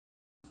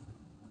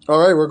All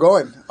right, we're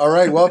going. All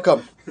right,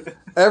 welcome.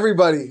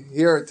 Everybody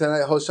here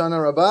tonight,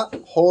 Hoshana Rabbah,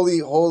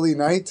 holy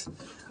night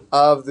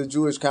of the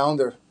Jewish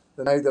calendar,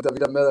 the night of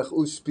David Melech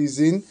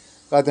Ushpizin.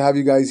 Glad to have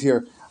you guys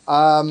here.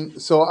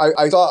 So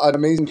I saw an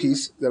amazing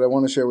piece that I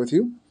want to share with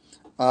you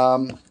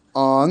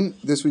on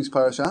this week's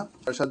Parashat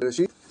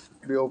Bereshit,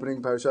 the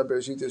opening Parashat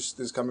Bereshit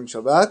this coming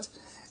Shabbat,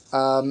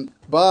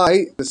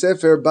 by the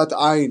Sefer Bat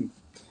Ayin.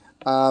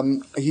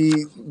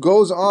 He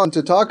goes on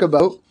to talk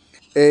about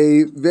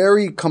a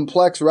very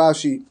complex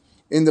Rashi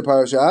in the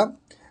parasha,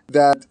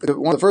 that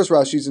one of the first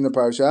Rashis in the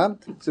parasha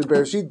says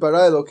Bereshit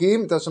bara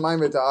Elokim et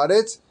hashamayim v'et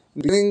haaretz. In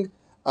the beginning,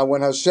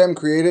 when Hashem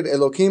created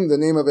Elokim, the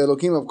name of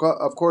Elokim,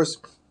 of course,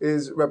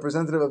 is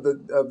representative of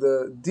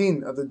the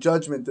din, of the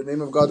judgment, the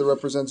name of God that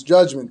represents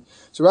judgment.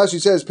 So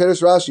Rashi says,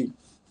 Perush Rashi,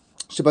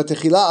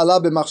 shebatechila ala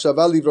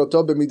b'machshava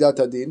livroto b'midat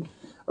hadin.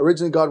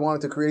 Originally, God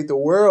wanted to create the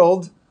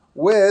world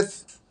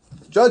with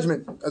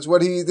judgment. That's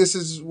what this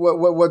is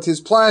what his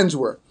plans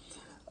were.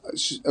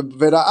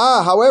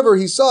 However,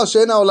 he saw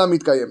she'ena olam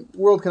mitkayem.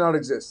 World cannot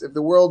exist. If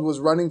the world was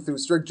running through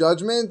strict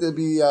judgment, there'd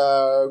be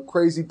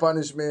crazy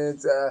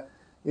punishments,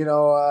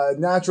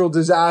 natural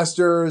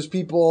disasters,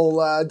 people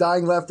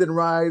dying left and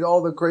right,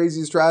 all the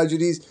craziest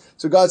tragedies.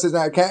 So God says,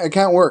 "No, it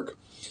can't work."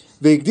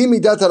 So he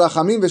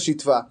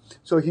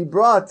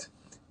brought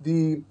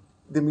the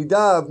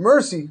midah of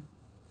mercy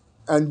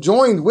and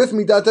joined with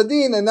midat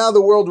hadin, and now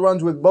the world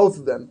runs with both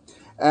of them.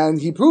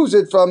 And he proves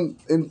it from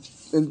in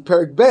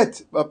Perek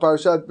Bet of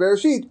Parashat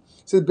Bereshit. It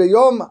says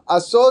Beyom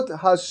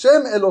Asot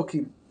Hashem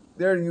Elokim.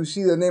 There you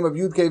see the name of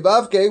Yud Kei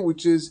Vav Kei,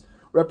 which is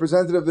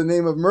representative of the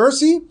name of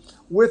mercy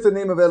with the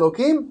name of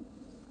Elokim,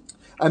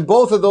 and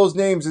both of those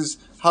names is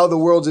how the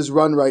world is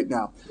run right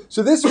now.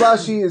 So this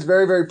Rashi is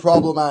very, very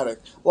problematic.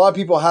 A lot of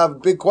people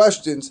have big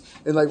questions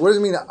and like, what does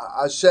it mean?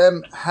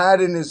 Hashem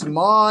had in his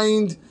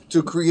mind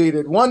to create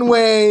it one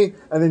way,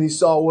 and then he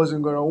saw it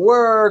wasn't going to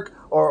work,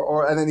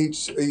 and then he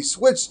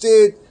switched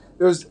it.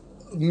 There's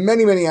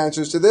many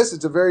answers to this.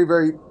 It's a very,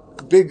 very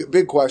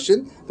big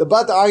question. The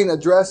Bat Ayin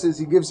addresses,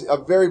 he gives a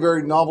very,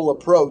 very novel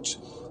approach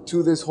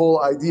to this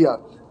whole idea.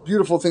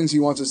 Beautiful things he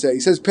wants to say.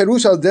 He says,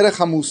 Perush al derech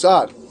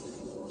hamusar.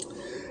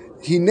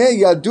 Hine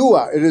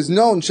yadua, it is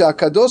known,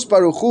 she'akadosh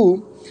baruch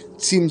hu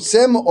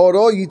tzimtzem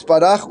oro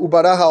yitbarach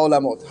ubarah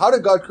ha'olamot. How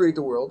did God create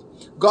the world?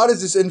 God is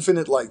this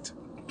infinite light.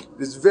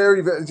 This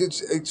very,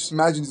 just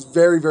imagine this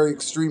very, very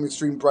extreme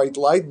bright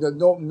light that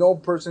no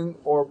person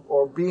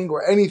or being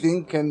or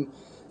anything can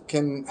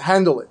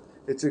handle it.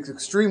 It's an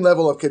extreme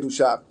level of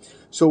kedusha.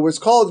 So it's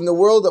called, in the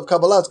world of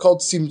Kabbalah, it's called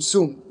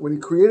tzimtzum. When he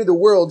created the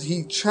world,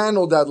 he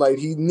channeled that light.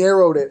 He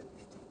narrowed it.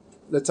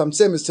 The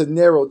tzamtzem is to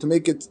narrow, to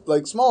make it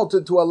like small,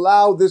 to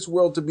allow this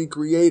world to be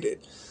created.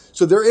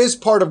 So there is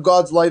part of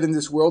God's light in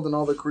this world and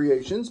all the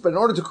creations. But in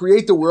order to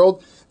create the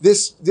world,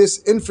 this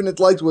infinite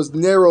light was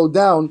narrowed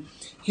down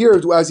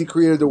here as he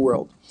created the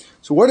world.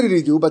 So what did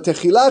he do?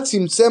 Batechila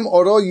tzimtzem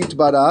oro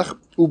yitbarach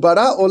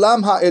ubara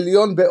olam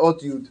ha'elyon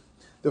be'ot yud.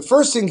 The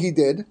first thing he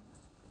did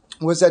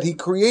was that he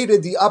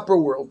created the upper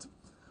world.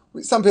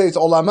 Some say it's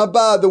Olam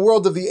Haba, the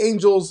world of the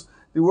angels,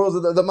 the world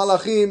of the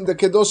Malachim, the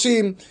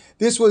Kedoshim.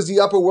 This was the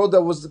upper world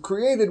that was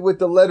created with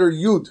the letter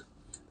Yud.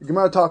 The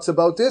Gemara talks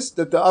about this,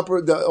 that the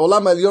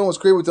Olam Elyon was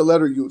created with the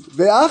letter Yud.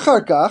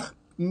 Ve'achar kach,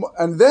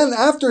 and then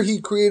after he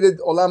created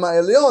Olam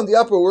Elyon, the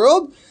upper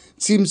world,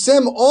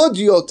 Tzimtzem od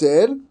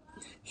yoter,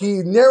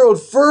 he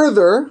narrowed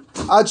further,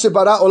 ad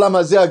shebara Olam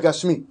hazeh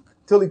gashmi,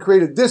 till he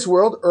created this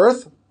world,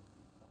 earth,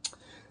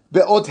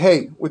 Be'ot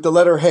Hey, with the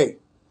letter Hey.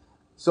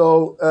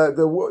 So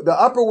the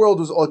upper world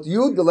was Ot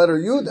Yud, the letter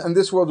Yud, and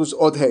this world was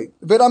Ot Hey.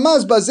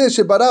 Ve'ramaz bazeh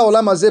shebara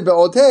olam hazeh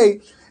be'ot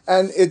Hey,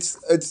 and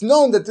it's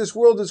known that this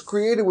world is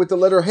created with the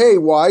letter Hey.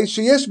 Why?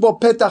 Sheyesh bo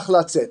petach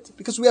latzet,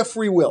 because we have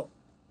free will.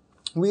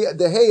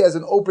 The Hey has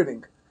an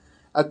opening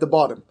at the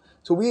bottom.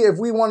 So if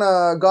we want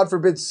to, God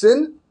forbid,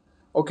 sin,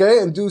 okay,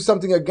 and do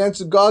something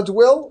against God's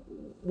will,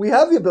 we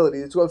have the ability.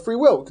 It's a free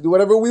will. We can do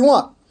whatever we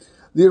want.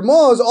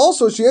 Lirmoz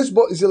also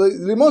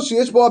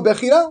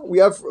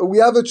we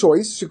have a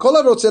choice. You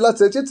want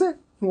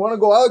to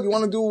go out, you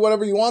want to do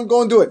whatever you want,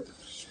 go and do it.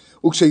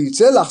 But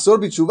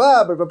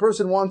if a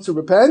person wants to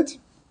repent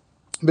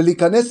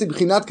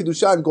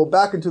and go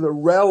back into the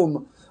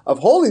realm of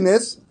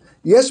holiness,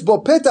 and you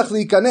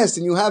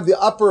have the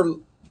upper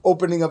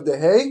opening of the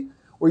hay,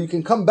 where you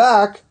can come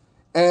back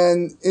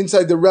and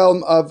inside the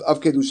realm of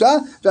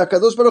kedusha,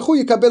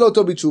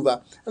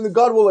 and the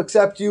God will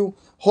accept you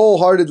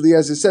wholeheartedly,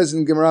 as it says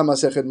in Gemara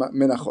Masechet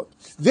Menachot.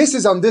 This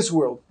is on this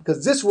world,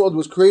 because this world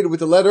was created with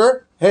the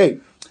letter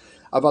Hey.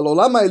 Aval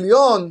Olam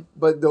Elyon,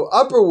 but the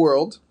upper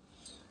world,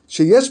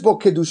 sheyesh bo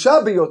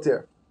kedusha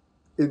biyoter,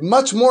 is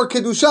much more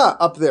kedusha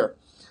up there,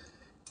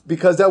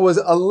 because that was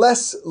a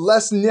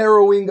less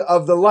narrowing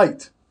of the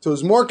light. So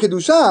it's more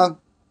kedusha,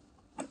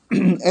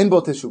 en bo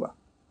teshuvah.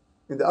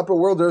 In the upper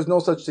world, there is no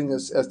such thing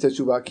as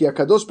teshuvah. Ki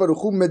hakadosh baruch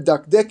hu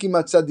medakdek im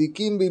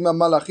hatzadikim v'im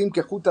hamalachim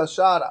kechut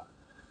hashara.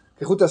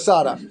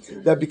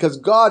 That because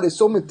God is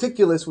so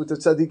meticulous with the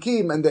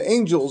tzaddikim and the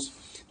angels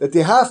that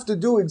they have to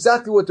do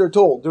exactly what they're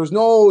told. There's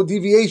no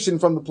deviation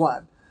from the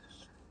plan.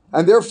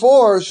 And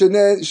therefore,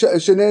 they're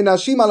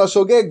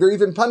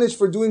even punished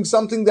for doing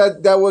something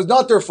that was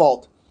not their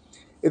fault.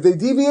 If they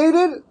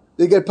deviated,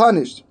 they get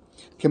punished.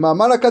 This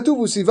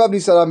is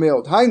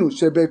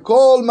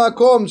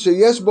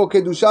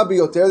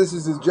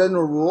his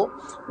general rule.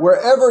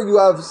 Wherever you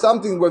have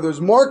something where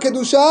there's more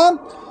kedusha,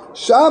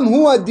 sham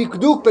hu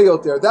adikduk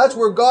beyoter. That's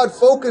where God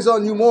focuses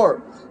on you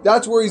more.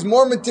 That's where He's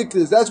more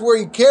meticulous. That's where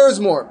He cares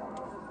more.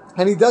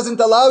 And He doesn't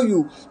allow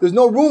you. There's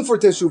no room for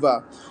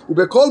teshuvah. And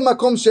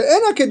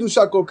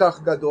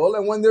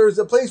when there's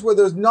a place where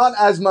there's not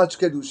as much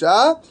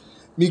kedusha,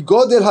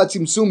 migodel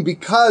hatzimtzum,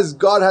 because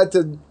God had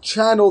to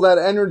channel that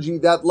energy,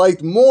 that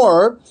light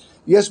more,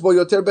 yes bo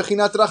yoter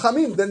bechinat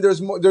rachamim, then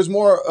there's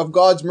more of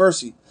God's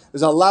mercy.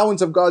 There's an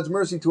allowance of God's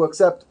mercy to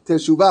accept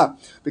teshuvah,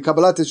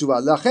 b'kabbalat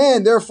teshuvah.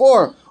 Lachen,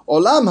 therefore,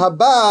 olam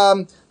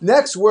haba,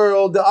 next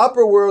world, the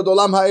upper world,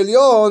 olam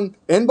ha'elyon,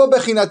 en bo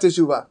bechinat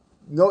teshuvah.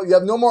 No, you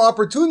have no more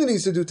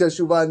opportunities to do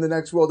teshuvah in the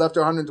next world after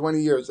 120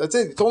 years. That's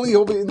it. It's only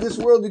in this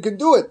world you can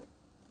do it.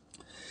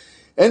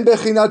 En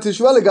bechinat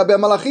teshuvah legabe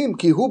malachim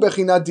ki hu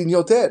bechinat din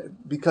yoter,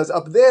 because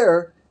up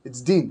there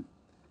it's din.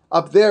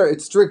 Up there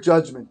it's strict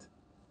judgment.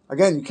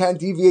 Again, you can't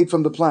deviate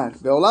from the plan.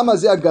 Ve'olam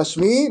hazeh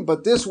gashmi,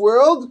 but this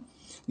world,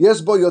 yes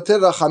bo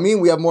yoter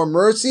rachamim, we have more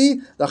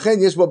mercy.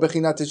 Lachen yes bo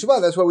bechinat teshuvah.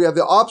 That's why we have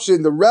the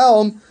option, the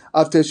realm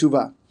of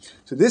teshuvah.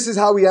 So this is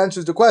how he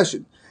answers the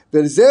question.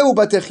 When Rashi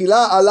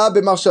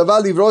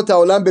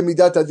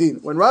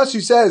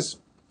says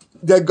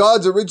that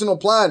God's original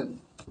plan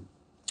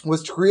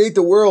was to create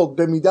the world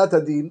b'midat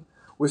adin,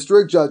 with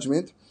strict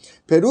judgment,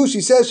 Perush,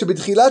 he says, the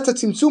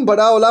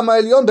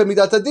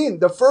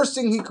first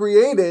thing He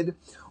created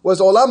was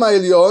olam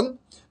ha'elyon,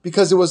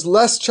 because it was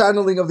less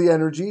channeling of the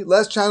energy,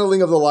 less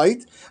channeling of the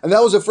light, and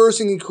that was the first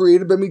thing He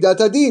created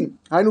b'midat adin.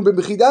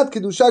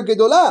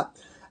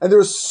 And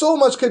there's so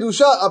much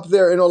kedusha up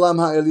there in Olam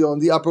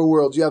Ha'elyon, the upper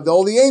world. You have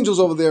all the angels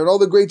over there and all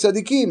the great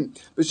tzaddikim.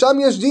 V'sham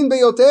yesh din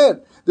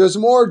beyoter. There's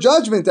more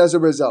judgment as a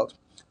result.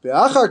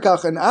 Ve'achar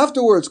kach, and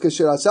afterwards,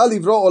 כשרצה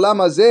לברוא עולם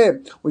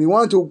הזה, when He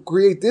wanted to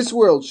create this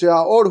world,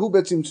 שהאור הוא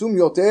בצמצום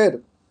יותר,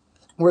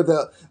 where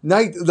the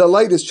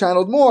light is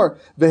channeled more,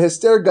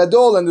 והסתר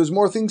גדול, and there's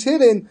more things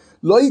hidden,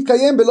 לא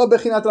יתקיים בלא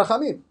בחינת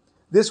רחמים.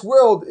 This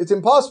world, it's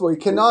impossible. It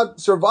cannot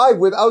survive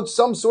without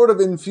some sort of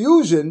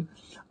infusion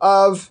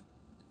of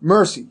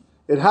mercy.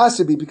 It has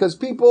to be, because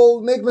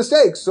people make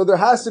mistakes, so there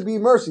has to be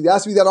mercy. There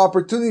has to be that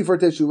opportunity for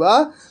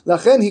teshuvah.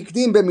 Lachen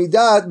hikdim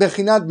b'midat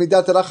bechinat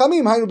midat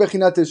rachamim, haynu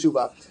bechinat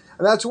teshuvah.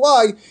 And that's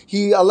why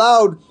He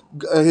allowed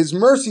His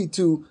mercy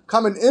to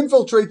come and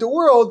infiltrate the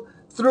world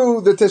through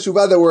the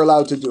teshuvah that we're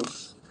allowed to do.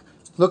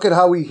 Look at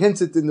how He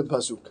hints it in the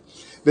pasuk.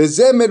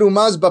 V'zeh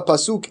merumaz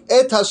b'pasuk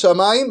et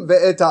hashamayim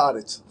ve'et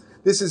haaretz.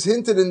 This is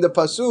hinted in the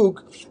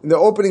pasuk, in the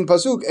opening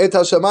pasuk, et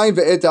hashamayim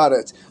ve'et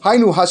haaretz.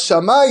 Haynu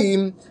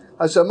hashamayim.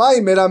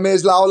 Hashamayim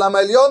meramez la'olam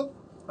ha'elyon.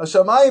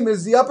 Hashamayim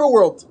is the upper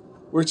world,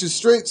 which is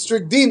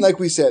strict din, like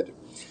we said.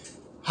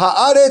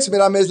 Haaretz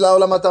meramez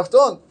la'olam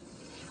ha'tachton.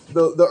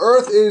 The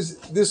earth is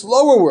this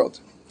lower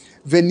world.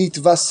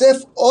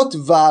 V'nitvasef ot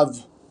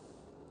vav.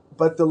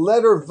 But the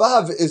letter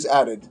vav is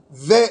added.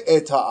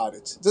 Ve'et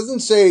haaretz. It doesn't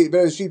say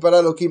Bereshit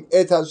bara Elokim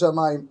et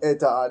hashamayim et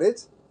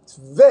haaretz. It's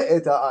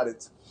ve'et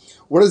haaretz.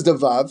 What is the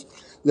vav?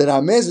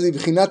 Leramez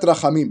libchinat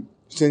rachamim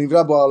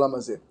shenivra bo ha'olam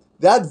hazeh.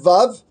 That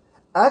vav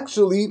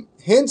actually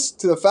hints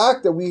to the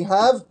fact that we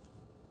have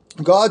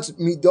God's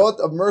midot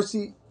of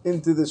mercy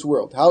into this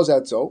world. How is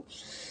that so?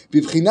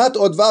 B'bchinat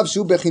od vav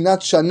shu b'chinat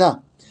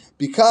shana,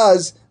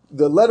 because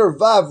the letter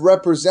vav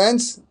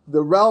represents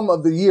the realm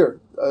of the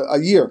year, a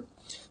year.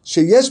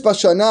 Sheyesh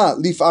b'shana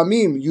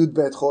lif'amim yud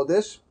bet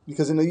chodesh,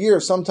 because in a year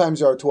sometimes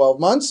there are 12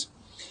 months.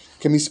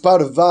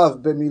 Kemispar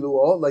vav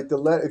b'miluo, like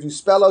if you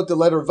spell out the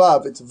letter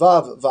vav, it's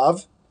vav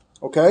vav,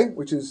 okay,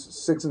 which is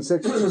 6 and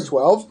 6, which is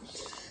 12.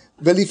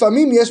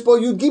 Velifamim yesh bo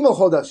yud gimel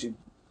chodashim,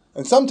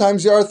 and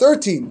sometimes there are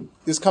 13.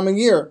 This coming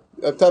year,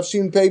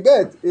 Tafshin Pei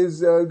Bet is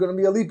going to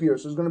be a leap year,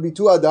 so it's going to be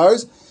 2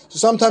 Adars. So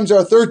sometimes there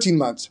are 13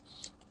 months.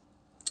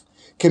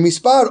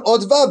 Kemispar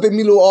od vav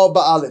b'miluo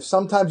ba'alef.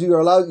 Sometimes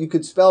you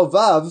could spell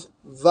vav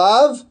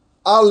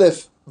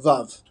aleph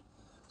vav.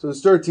 So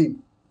it's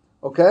 13.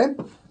 Okay,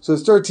 so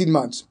it's 13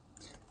 months.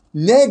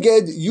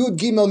 Neged yud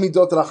gimel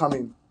midot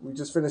rachamim. We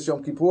just finished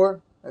Yom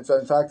Kippur. In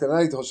fact,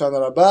 tonight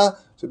Hoshana Rabbah.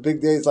 It's a big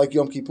day. It's like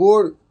Yom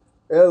Kippur.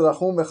 El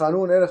Rachum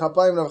Mechanun Erech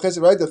Hapayim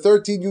Navchesed, right? The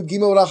 13 Yud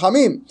Gimel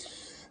Rachamim,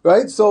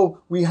 right? So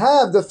we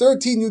have the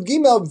 13 Yud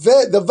Gimel,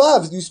 the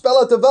Vav. You spell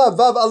out the Vav,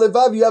 Vav Aleph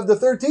Vav. You have the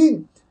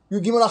 13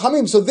 Yud Gimel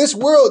Rachamim. So this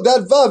world,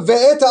 that Vav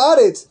Ve'et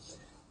Haaretz,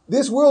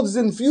 this world is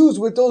infused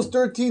with those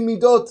 13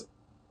 midot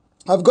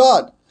of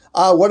God.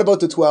 What about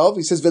the 12?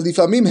 He says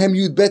Velifamim Hem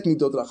Yud Bet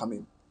Midot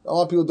Rachamim. A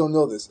lot of people don't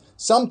know this.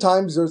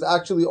 Sometimes there's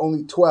actually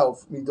only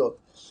 12 midot,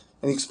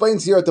 and he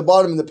explains here at the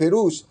bottom in the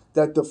Perush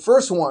that the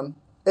first one,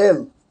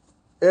 El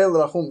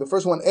Rachum, the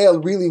first one, El,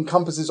 really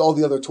encompasses all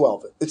the other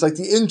 12. It's like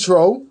the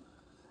intro,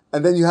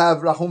 and then you have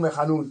Rachum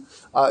Mechanun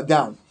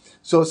down.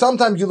 So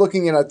sometimes you're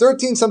looking at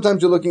 13,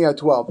 sometimes you're looking at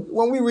 12.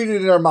 When we read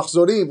it in our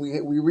Machzorim,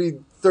 we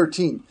read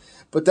 13.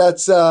 but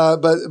that's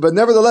but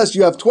nevertheless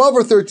you have 12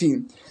 or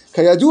 13.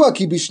 Kayadua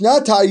ki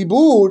bishnat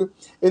ha'ibur,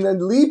 in a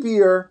leap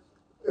year,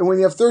 when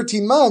you have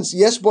 13 months,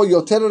 yesh bo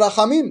yoter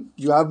rachamim,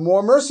 you have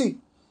more mercy.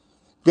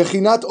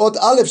 Bechinat ot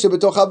aleph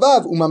shebetoch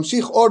havav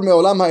umamshich or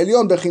meolam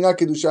ha'elyon bechinat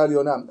kedusha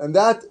elionam, and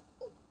that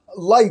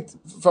light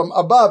from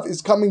above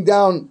is coming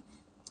down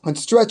and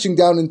stretching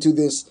down into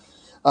this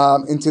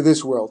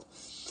world.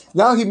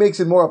 Now he makes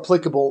it more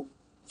applicable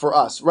for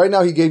us. Right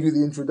now he gave you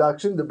the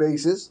introduction, the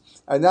basis,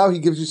 and now he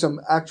gives you some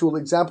actual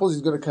examples.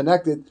 He's going to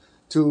connect it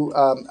to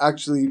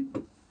actually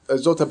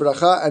Zot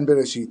HaBracha and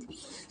Bereshit.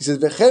 He says,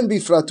 "V'chen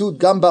bifratut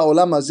gam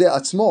ba'olam hazeh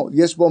atzmo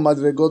yesh bo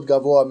madregot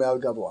gavoa me'al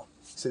gavoa."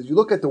 He says, you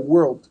look at the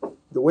world,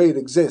 the way it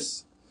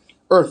exists,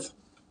 earth,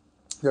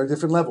 there are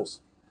different levels.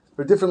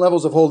 There are different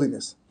levels of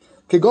holiness.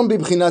 Kegon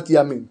bibchinat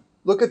yamin.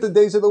 Look at the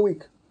days of the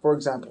week, for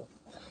example.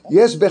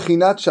 Yesh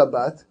bechinat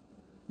Shabbat.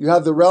 You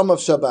have the realm of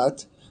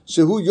Shabbat.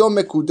 Shehu yom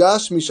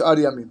mekudash mish'ar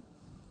yamin.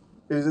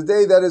 It is a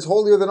day that is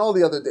holier than all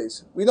the other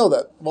days. We know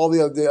that. All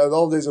the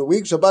days of the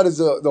week, Shabbat is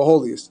the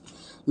holiest.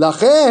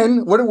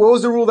 Lachen, what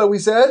was the rule that we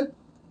said?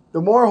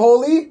 The more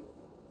holy,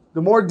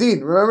 the more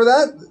din. Remember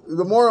that?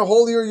 The more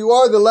holier you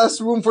are, the less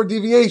room for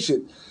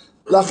deviation.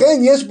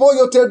 Lachen yesh bo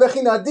yoter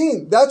bechinat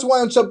din. That's why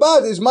on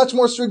Shabbat is much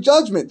more strict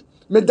judgment.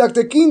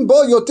 Medaktekin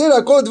bo yoter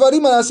hakol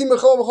dvarim ha'nasim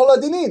b'chol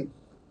hadinin.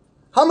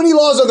 How many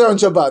laws are there on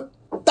Shabbat?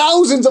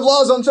 Thousands of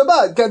laws on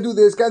Shabbat. Can't do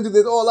this, can't do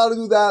this. Oh, allowed to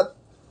do that.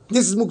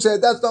 This is mukseh,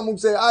 that's not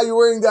mukseh. Ah, you're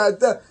wearing that.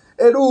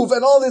 Eruv,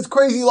 and all these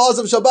crazy laws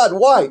of Shabbat.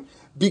 Why?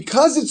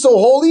 Because it's so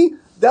holy,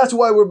 that's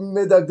why we're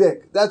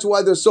medagdek. That's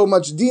why there's so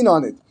much din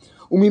on it.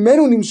 And from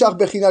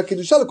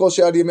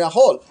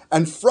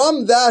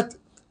that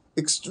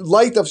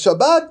light of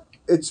Shabbat,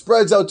 it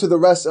spreads out to the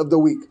rest of the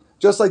week.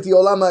 Just like the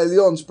Olam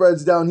HaElyon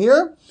spreads down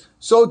here,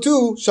 so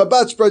too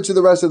Shabbat spreads to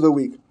the rest of the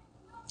week.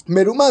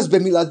 Merumaz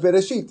b'milat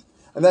Bereshit.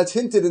 And that's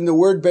hinted in the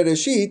word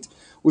Bereshit,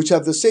 which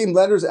have the same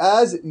letters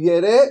as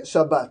Yereh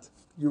Shabbat.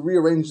 You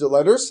rearrange the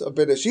letters of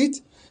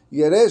Bereshit.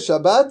 Yereh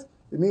Shabbat,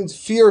 it means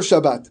fear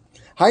Shabbat.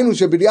 The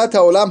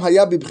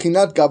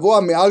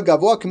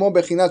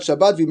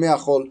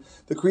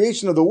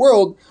creation of the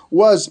world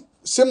was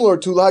similar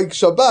to like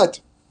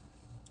Shabbat,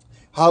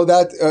 how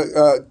that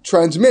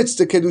transmits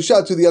the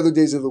Kedusha to the other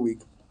days of the week.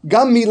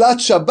 Gam milat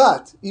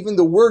Shabbat, even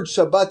the word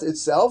Shabbat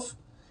itself,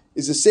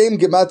 is the same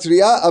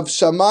gematria of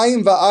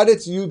Shamayim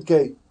va'aretz Yud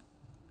Kei.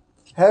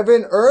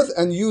 Heaven, earth,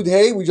 and Yud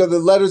Hey, which are the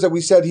letters that we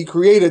said he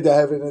created the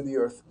heaven and the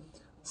earth.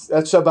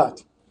 That's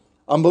Shabbat.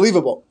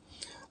 Unbelievable.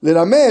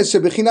 L'ramez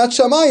shebechinat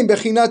Shamayim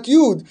bechinat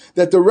Yud,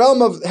 that the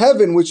realm of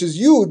heaven, which is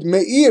Yud,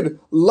 Meir,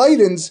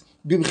 lightens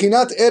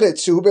b'bechinat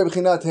Eretz, shehu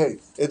b'bechinat Hey.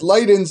 It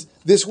lightens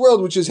this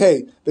world, which is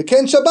Hey.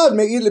 V'ken Shabbat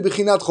Meir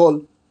lebechinat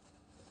Chol.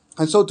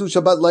 And so too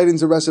Shabbat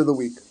lightens the rest of the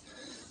week.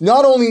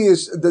 Not only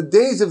is the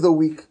days of the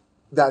week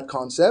that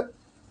concept,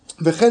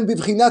 v'chen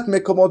b'bchinat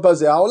mekomot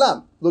bazeh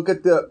ha'olam. Look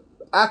at the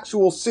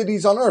actual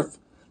cities on earth,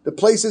 the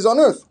places on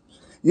earth.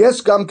 Yes,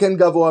 gam ken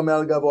gavoa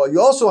me'al gavoa.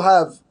 You also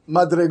have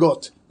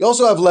madregot. You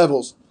also have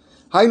levels.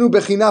 Hainu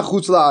b'china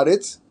chutz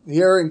la'aretz.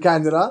 Here in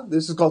Canada,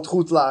 this is called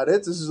chutz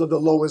la'aretz. This is the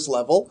lowest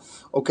level.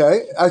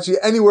 Okay, actually,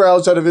 anywhere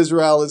outside of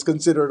Israel is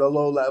considered a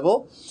low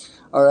level.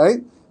 All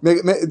right.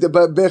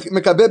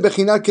 Mekabeh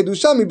b'chinat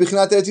kedusha mi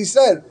b'chinat Eretz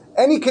Yisrael.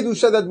 Any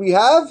kedusha that we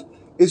have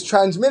is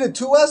transmitted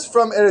to us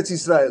from Eretz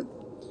Yisrael.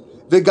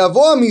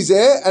 V'gavoa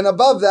mizeh, and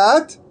above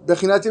that,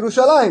 b'chinat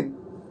Yerushalayim,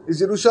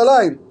 is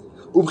Yerushalayim.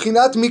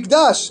 U'b'chinat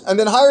Mikdash, and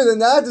then higher than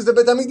that is the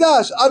Bet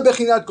HaMikdash, ad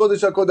b'chinat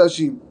Kodesh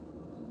HaKodashim.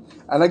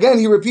 And again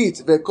he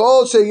repeats,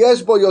 V'kol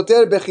sheyesh bo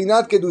yoter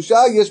b'chinat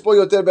kedusha, yesh bo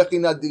yoter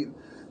b'chinat din.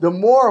 The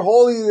more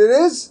holy it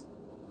is,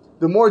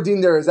 the more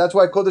din there is. That's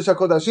why Kodesh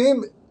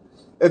HaKodashim,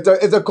 if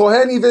the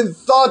Kohen even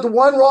thought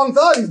one wrong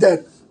thought, he's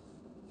dead.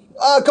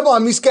 Come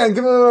on, Miskan,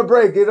 give him a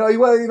break. Give him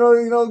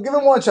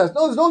one chance.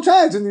 No, there's no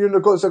chance in the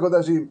Kodesh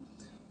HaKodashim.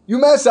 You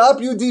mess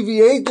up, you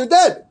deviate, you're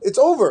dead. It's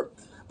over.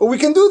 But we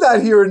can do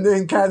that here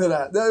in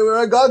Canada.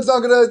 God's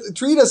not going to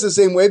treat us the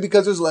same way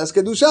because there's less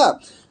kedusha.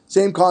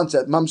 Same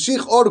concept.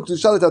 Mamshich or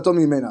kedusha letatom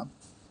mimena.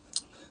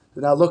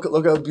 Now look at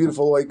a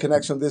beautiful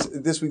connection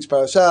of this week's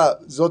parasha,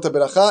 Zot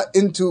HaBeracha,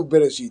 into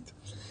Bereshit.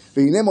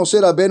 Ve'ine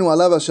Moshe Rabbeinu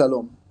alav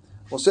hashalom.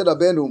 Moshe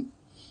Rabbeinu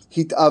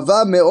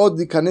hit'ava me'od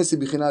likanes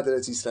b'chinat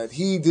Eretz Yisrael.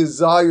 He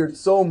desired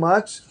so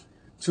much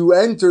to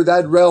enter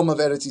that realm of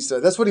Eretz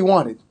Yisrael. That's what he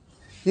wanted.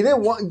 He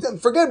didn't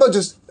forget about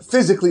just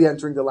physically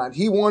entering the land.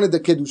 He wanted the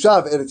kedusha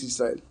of Eretz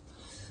Yisrael.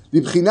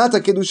 B'chinat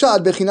kedusha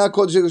ad b'chinat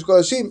kodesh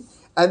kodashim,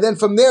 and then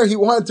from there he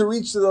wanted to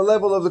reach to the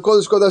level of the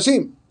kodesh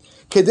kodashim.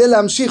 Kedei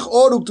lamshich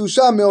or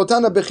u'kedusha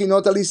me'otan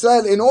b'chinot al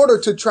Yisrael, in order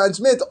to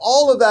transmit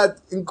all of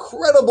that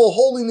incredible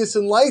holiness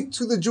and light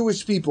to the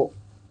Jewish people.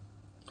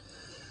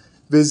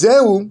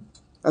 V'zehu,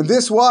 and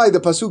this why the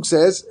pasuk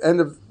says, end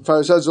of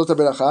Parashat Zot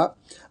HaBeracha,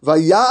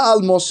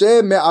 Vaya'al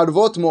Moshe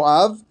me'arvot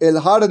Moav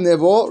el har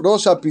Nevo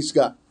Rosh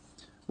HaPisga.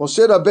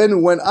 Moshe Rabbeinu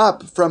went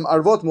up from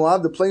Arvot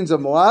Moav, the plains of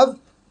Moav,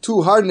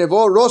 to Har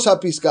Nevo Rosh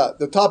HaPisga,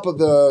 the top of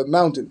the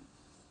mountain.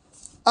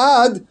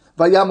 Ad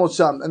Vayamot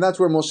Sham, and that's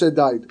where Moshe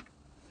died.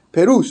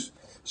 Perush,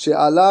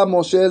 she'ala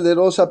Moshe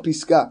lerosh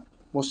hapiska.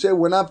 Moshe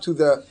went up to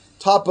the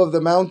top of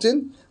the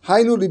mountain.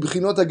 Hainu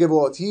libchinot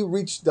hagevuot. He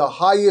reached the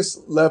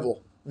highest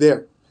level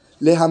there.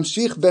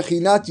 Lehamshich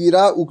bechinat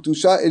yira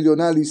uktusha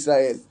elyona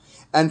l'Yisrael.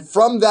 And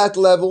from that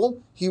level,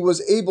 he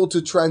was able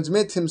to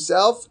transmit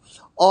himself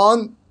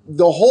on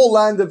the whole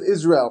land of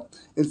Israel.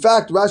 In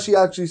fact, Rashi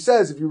actually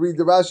says, if you read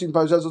the Rashi in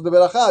Parashat Zot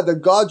Beracha,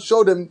 that God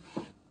showed him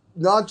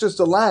not just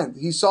the land,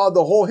 he saw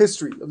the whole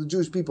history of the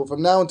Jewish people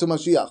from now until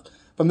Mashiach.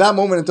 From that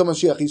moment until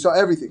Mashiach, he saw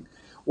everything.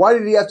 Why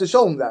did he have to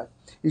show him that?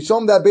 He showed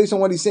him that based on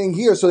what he's saying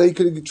here, so that he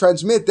could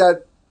transmit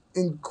that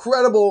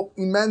incredible,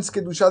 immense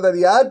Kedusha that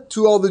he had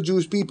to all the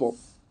Jewish people.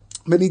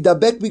 And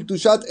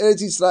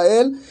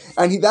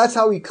that's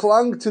how he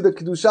clung to the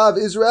Kedusha of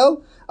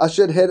Israel.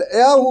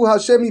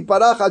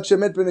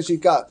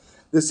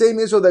 The same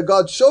Israel that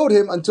God showed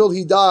him until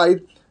he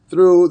died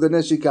through the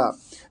Neshika.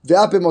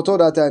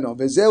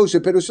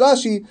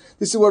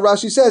 This is what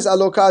Rashi says,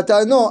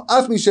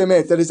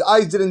 that his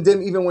eyes didn't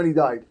dim even when he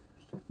died.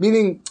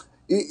 Meaning,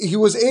 he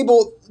was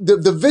able,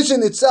 the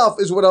vision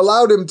itself is what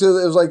allowed him to,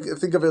 it was like,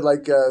 think of it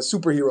like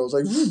superheroes,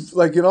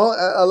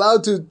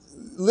 allowed to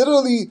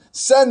literally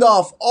send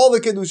off all the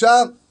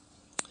Kedusha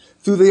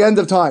through the end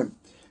of time.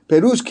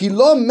 Perush ki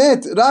lo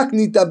met rak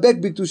nitabek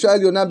b'kedusha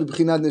elyona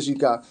b'bchinat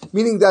neshika.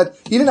 Meaning that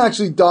he didn't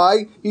actually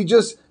die, he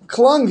just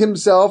clung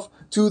himself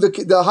to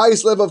the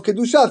highest level of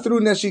Kedusha through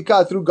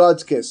neshika, through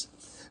God's kiss.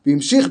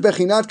 V'imshich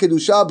bechinat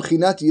Kedusha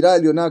b'chinat yira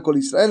elyona kol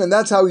Yisrael. And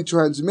that's how he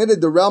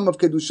transmitted the realm of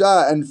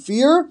Kedusha and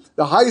fear,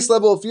 the highest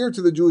level of fear,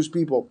 to the Jewish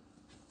people.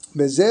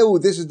 Bezeu,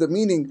 this is the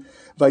meaning.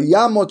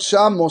 Vayamot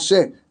sham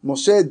Moshe.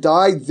 Moshe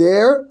died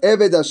there,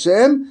 Eved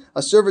Hashem,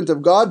 a servant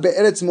of God,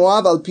 be'eretz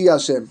Moab al pi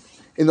Hashem,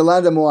 in the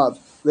land of Moab.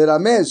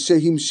 Leramez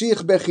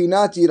shehimshich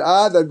bechinat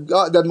yirah,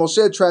 that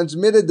Moshe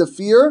transmitted the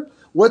fear.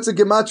 What's the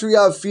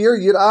gematria of fear?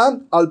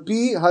 Yirah al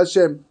pi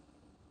Hashem.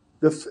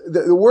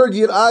 The word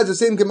yirah is the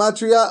same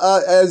gematria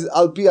as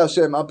al pi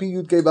Hashem, al pi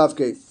yud kei vav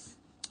kei.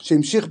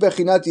 Shehimshich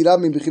bechinat yirah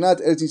min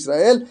bechinat Eretz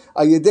Yisrael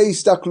al yedei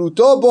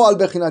istakluto bo al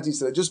bechinat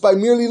Yisrael. Just by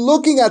merely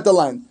looking at the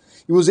land,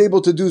 he was able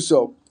to do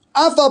so.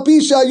 Af al pi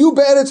shayu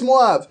be'eretz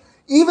Moab.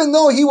 Even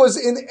though he was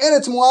in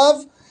Eretz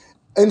Moab,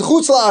 in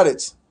Chutz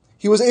La'aretz,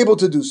 he was able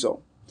to do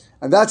so.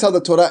 And that's how the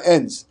Torah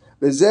ends.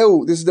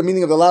 Vezeu, this is the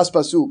meaning of the last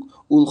pasuk.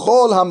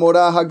 Ulchol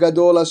hamorah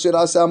hagadol asher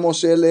asa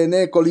Moshe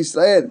le'enei kol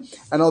Yisrael.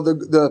 And all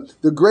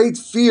the great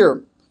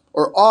fear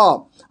or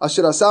awe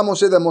asher asa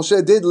Moshe, that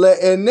Moshe did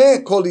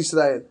le'enei kol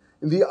Yisrael,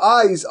 in the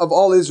eyes of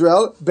all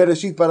Israel.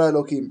 Bereshit bara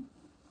Elokim.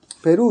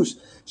 Perush.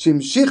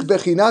 Shimshich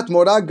bechinat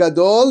morah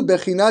gadol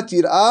bechinat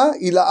yirah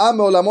ila'a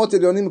me'olamot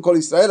elyonim kol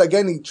Yisrael.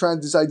 Again,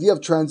 this idea of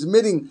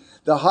transmitting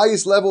the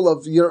highest level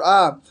of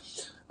yirah,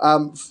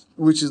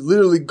 which is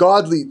literally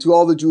godly, to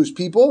all the Jewish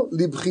people.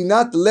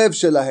 Libchinat lev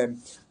shelahem,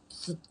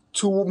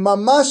 to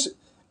mamash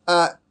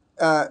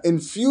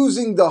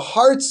infusing the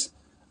hearts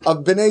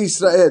of Bnei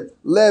Israel.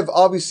 Lev,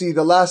 obviously,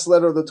 the last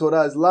letter of the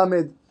Torah is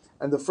Lamed,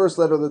 and the first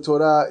letter of the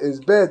Torah is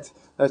Bet.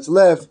 That's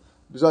Lev.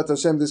 B'ezrat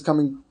Hashem, this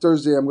coming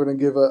Thursday, I'm going to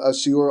give a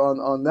shiur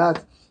on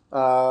that,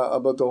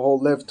 about the whole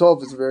Lev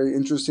Tov. It's a very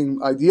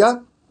interesting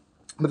idea.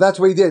 But that's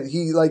what he did.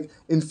 He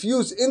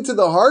infused into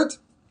the heart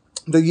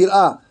the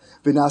Yir'ah.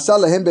 V'nasa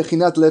lehem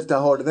bechinat lev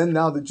tahor. Then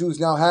now the Jews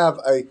now have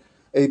a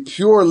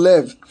pure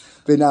lev.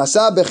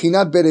 V'nasa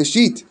bechinat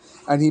bereshit.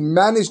 And he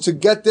managed to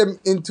get them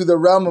into the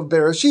realm of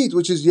Bereshit,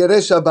 which is Yereh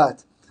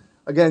Shabbat.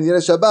 Again, Yereh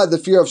Shabbat, the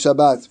fear of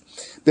Shabbat.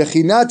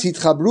 Bechinat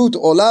hitchabrut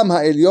olam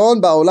ha'elyon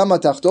ba'olam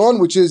ha'tachton,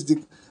 which is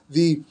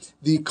the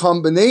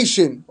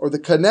combination or the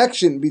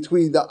connection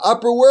between the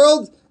upper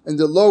world and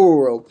the lower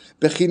world.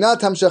 Bechinat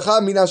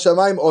hamshacha min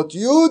hashamayim ot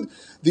yud,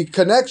 the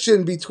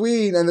connection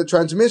between and the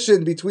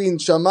transmission between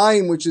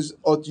shamayim, which is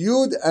ot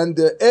yud, and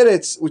the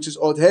eretz, which is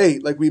ot hey,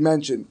 like we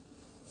mentioned.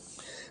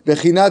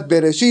 Bechinat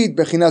bereshit,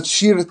 bechinat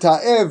shir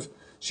ta'ev.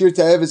 Shir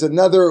ta'ev is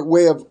another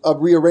way of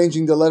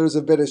rearranging the letters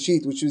of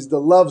Bereshit, which is the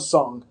love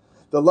song.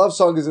 The love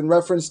song is in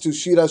reference to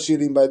Shir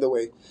HaShirim, by the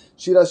way.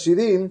 Shir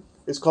HaShirim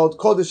is called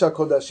Kodesh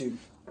HaKodashim.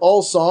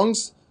 All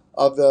songs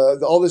of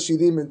all the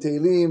Shirim and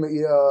Tehillim,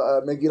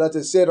 Megillat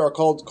Esther are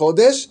called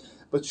Kodesh,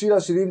 but Shir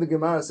HaShirim, the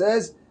Gemara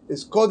says,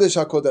 is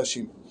Kodesh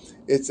HaKodashim.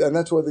 And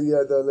that's what the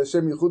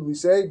L'Shem Yichud we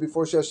say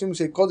before Shir HaShirim, we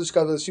say Kodesh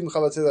HaKodashim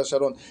Chavatzei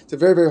HaSharon. It's a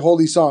very, very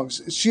holy song.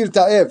 Shir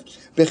Ta'ev,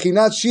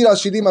 Bechinat Shir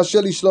HaShirim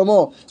Asher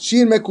Shlomo,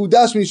 Shir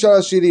Mekudash Mishar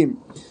HaShirim.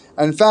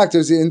 And in fact,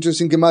 there's an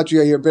interesting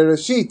gematria here.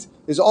 Bereshit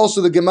is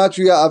also the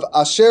gematria of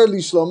Asher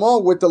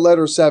Shlomo with the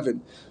letter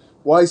 7.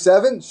 Why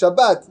 7?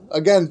 Shabbat.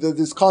 Again,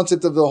 this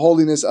concept of the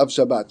holiness of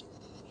Shabbat.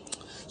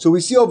 So we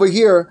see over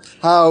here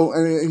how,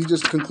 and he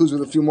just concludes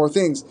with a few more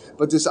things,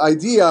 but this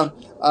idea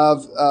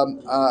of,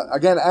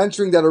 again,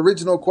 answering that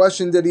original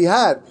question that he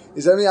had,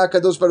 is that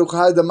HaKadosh Baruch Hu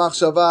had the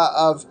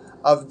machshava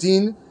of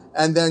din,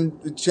 and then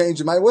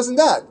changed the mind? It wasn't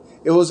that.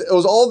 It was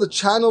all the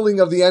channeling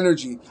of the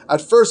energy.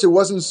 At first, it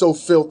wasn't so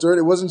filtered,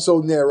 it wasn't so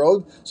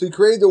narrowed, so he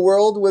created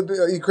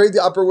he created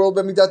the upper world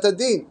by Midat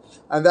HaDin.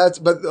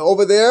 But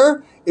over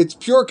there, it's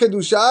pure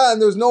Kedusha,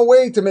 and there's no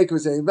way to make a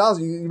mistake.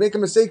 You make a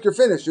mistake, you're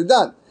finished, you're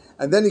done.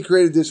 and then He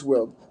created this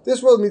world.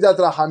 This world, midat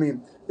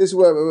rahamim. This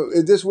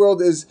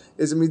world is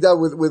a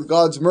midah with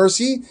God's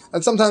mercy,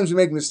 and sometimes we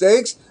make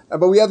mistakes,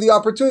 but we have the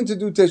opportunity to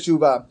do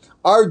teshuvah.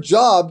 Our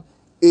job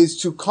is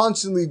to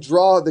constantly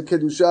draw the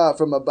kedusha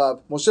from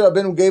above. Moshe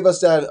Rabbeinu gave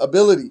us that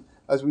ability,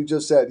 as we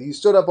just said. He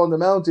stood up on the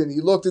mountain,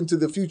 he looked into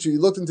the future, he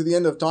looked into the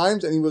end of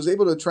times, and he was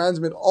able to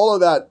transmit all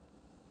of that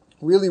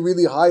really,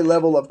 really high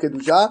level of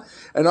kedusha.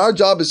 And our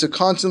job is to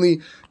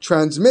constantly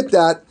transmit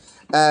that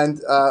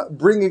and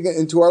bringing it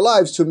into our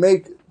lives to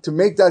make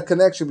that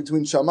connection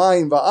between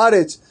Shamayim,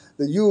 Va'aretz,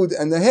 the Yud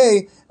and the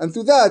Hey, and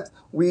through that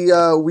we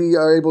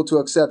are able to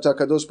accept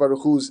HaKadosh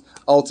Baruch Hu's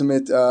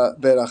ultimate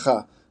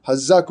beracha.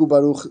 Hazaku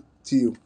Baruch to you.